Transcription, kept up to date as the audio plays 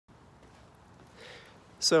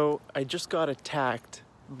So I just got attacked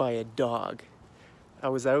by a dog. I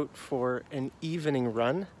was out for an evening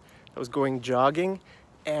run. I was going jogging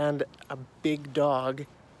and a big dog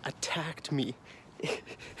attacked me.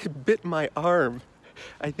 It bit my arm.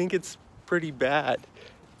 I think it's pretty bad.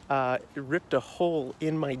 It ripped a hole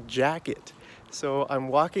in my jacket. So I'm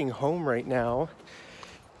walking home right now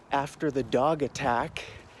after the dog attack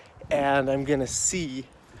and I'm gonna see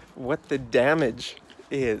what the damage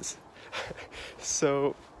is.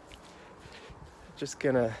 So just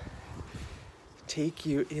gonna take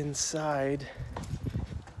you inside.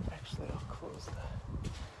 Actually, I'll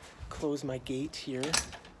close my gate here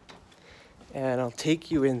and I'll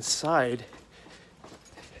take you inside.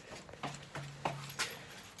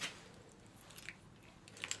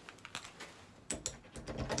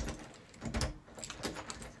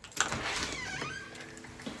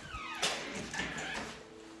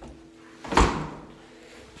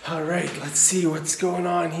 All right, let's see what's going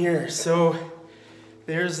on here. So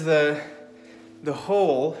there's the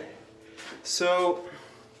hole. So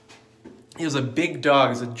he was a big dog, he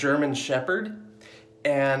was a German Shepherd,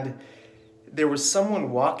 and there was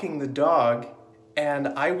someone walking the dog, and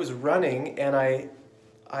I was running, and I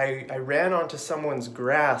ran onto someone's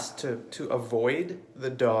grass to avoid the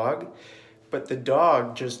dog, but the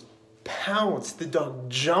dog just pounced. The dog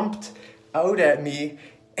jumped out at me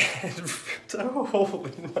and ripped a hole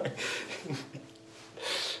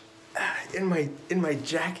in my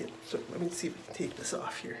jacket. So let me see if I can take this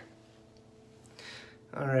off here.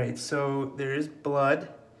 All right, so there is blood,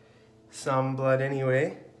 some blood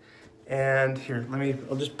anyway. And here,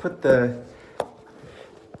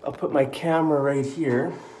 I'll put my camera right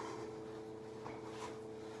here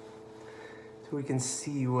so we can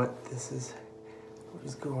see what is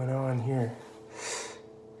going on here.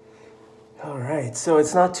 All right, so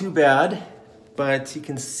it's not too bad, but you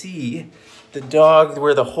can see the dog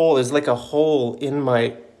where the hole is, like a hole in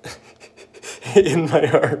my in my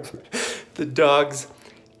arm. The dog's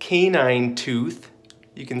canine tooth,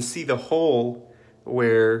 you can see the hole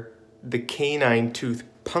where the canine tooth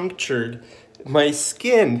punctured my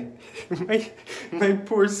skin. my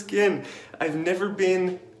poor skin. I've never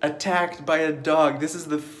been attacked by a dog. This is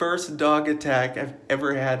the first dog attack I've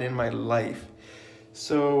ever had in my life.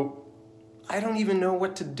 So I don't even know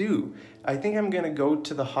what to do. I think I'm gonna go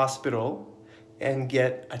to the hospital and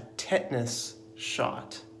get a tetanus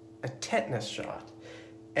shot. A tetanus shot.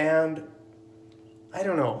 And I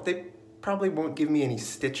don't know, they probably won't give me any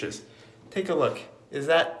stitches. Take a look. Is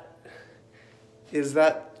that,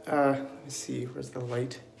 let me see, where's the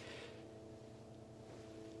light?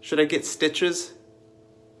 Should I get stitches?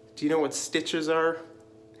 Do you know what stitches are?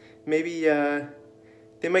 Maybe,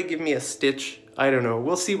 they might give me a stitch. I don't know,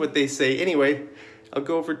 we'll see what they say. Anyway, I'll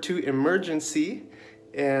go over to emergency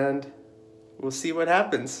and we'll see what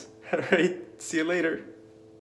happens. All right, see you later.